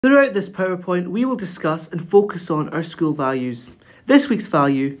Throughout this PowerPoint, we will discuss and focus on our school values. This week's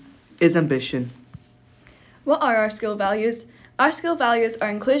value is ambition. What are our school values? Our school values are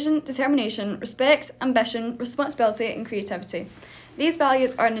inclusion, determination, respect, ambition, responsibility and creativity. These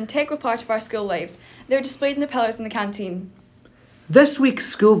values are an integral part of our school lives. They are displayed in the pillars in the canteen. This week's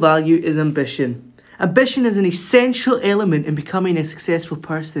school value is ambition. Ambition is an essential element in becoming a successful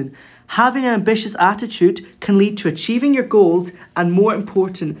person. Having an ambitious attitude can lead to achieving your goals and more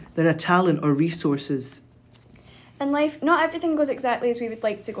important than a talent or resources. In life, not everything goes exactly as we would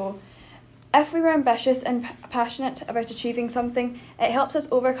like to go. If we were ambitious and passionate about achieving something, it helps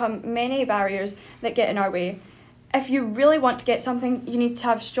us overcome many barriers that get in our way. If you really want to get something, you need to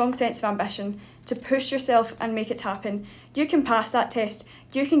have a strong sense of ambition to push yourself and make it happen. You can pass that test,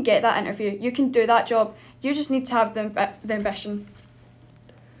 you can get that interview, you can do that job. You just need to have the ambition.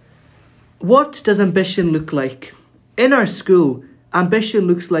 What does ambition look like? In our school, ambition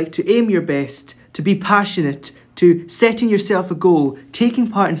looks like to aim your best, to be passionate, to setting yourself a goal, taking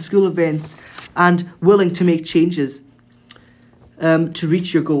part in school events and willing to make changes to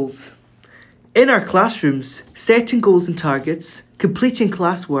reach your goals. In our classrooms, setting goals and targets, completing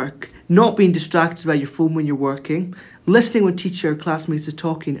classwork, not being distracted by your phone when you're working, listening when teacher or classmates are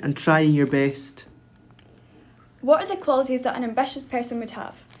talking and trying your best. What are the qualities that an ambitious person would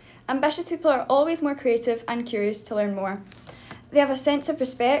have? Ambitious people are always more creative and curious to learn more. They have a sense of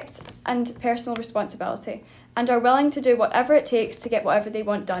respect and personal responsibility and are willing to do whatever it takes to get whatever they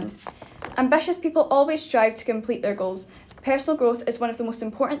want done. Ambitious people always strive to complete their goals. Personal growth is one of the most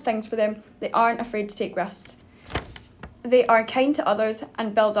important things for them. They aren't afraid to take risks. They are kind to others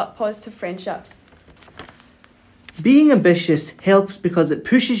and build up positive friendships. Being ambitious helps because it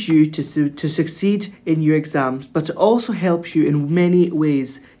pushes you to succeed in your exams, but it also helps you in many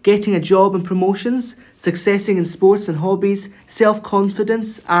ways. Getting a job and promotions, successing in sports and hobbies,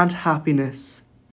 self-confidence and happiness.